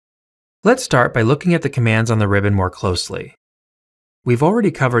Let's start by looking at the commands on the ribbon more closely. We've already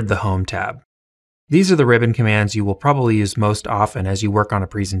covered the Home tab. These are the ribbon commands you will probably use most often as you work on a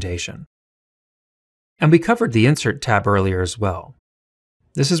presentation. And we covered the Insert tab earlier as well.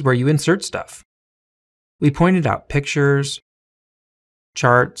 This is where you insert stuff. We pointed out pictures,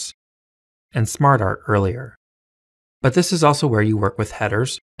 charts, and Smart Art earlier. But this is also where you work with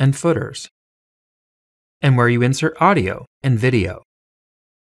headers and footers, and where you insert audio and video.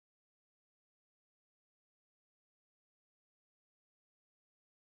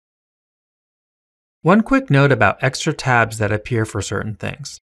 One quick note about extra tabs that appear for certain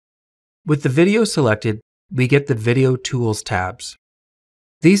things. With the video selected, we get the Video Tools tabs.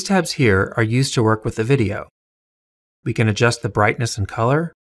 These tabs here are used to work with the video. We can adjust the brightness and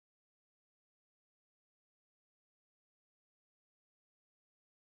color,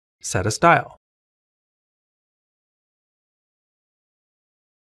 set a style.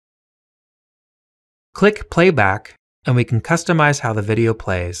 Click Playback and we can customize how the video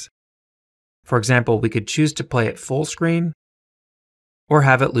plays. For example, we could choose to play it full screen or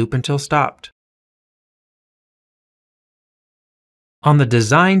have it loop until stopped. On the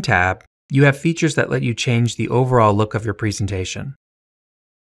Design tab, you have features that let you change the overall look of your presentation.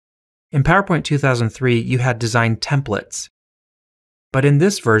 In PowerPoint 2003, you had design templates. But in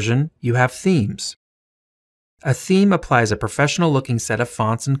this version, you have themes. A theme applies a professional-looking set of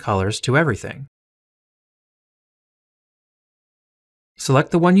fonts and colors to everything.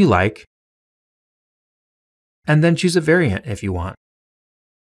 Select the one you like, and then choose a variant if you want.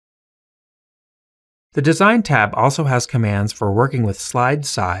 The Design tab also has commands for working with slide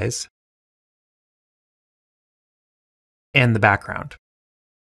size and the background.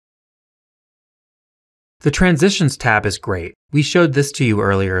 The Transitions tab is great. We showed this to you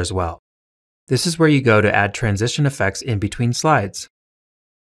earlier as well. This is where you go to add transition effects in between slides.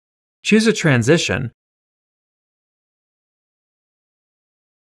 Choose a transition,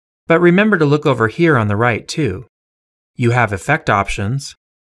 but remember to look over here on the right too. You have effect options,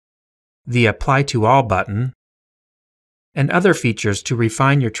 the Apply to All button, and other features to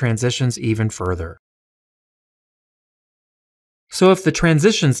refine your transitions even further. So if the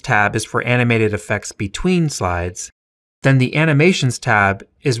Transitions tab is for animated effects between slides, then the Animations tab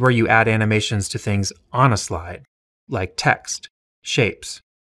is where you add animations to things on a slide, like text, shapes,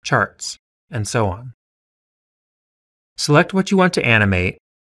 charts, and so on. Select what you want to animate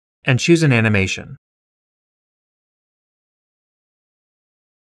and choose an animation.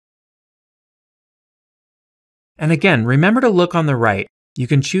 And again, remember to look on the right. You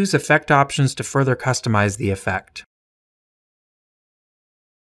can choose effect options to further customize the effect.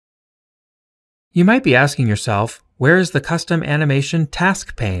 You might be asking yourself, where is the Custom Animation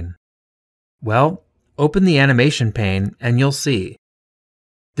Task pane? Well, open the Animation pane and you'll see.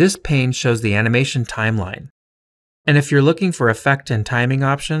 This pane shows the animation timeline. And if you're looking for effect and timing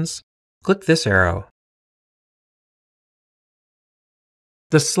options, click this arrow.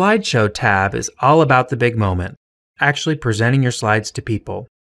 The Slideshow tab is all about the big moment, actually presenting your slides to people.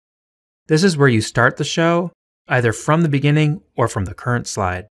 This is where you start the show, either from the beginning or from the current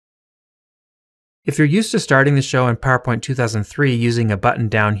slide. If you're used to starting the show in PowerPoint 2003 using a button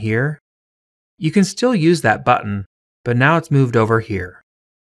down here, you can still use that button, but now it's moved over here.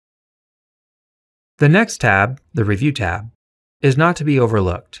 The next tab, the Review tab, is not to be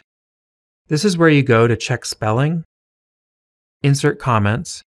overlooked. This is where you go to check spelling, insert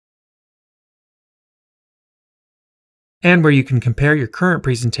comments, and where you can compare your current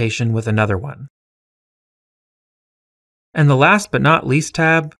presentation with another one. And the last but not least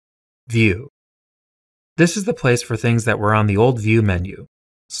tab, View. This is the place for things that were on the old View menu: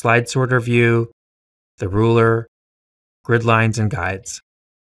 slide sorter view, the ruler, grid lines, and guides.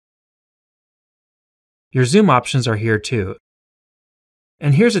 Your zoom options are here too.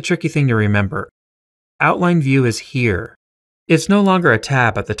 And here's a tricky thing to remember. Outline view is here. It's no longer a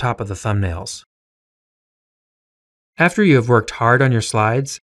tab at the top of the thumbnails. After you have worked hard on your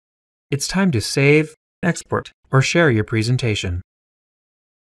slides, it's time to save, export, or share your presentation.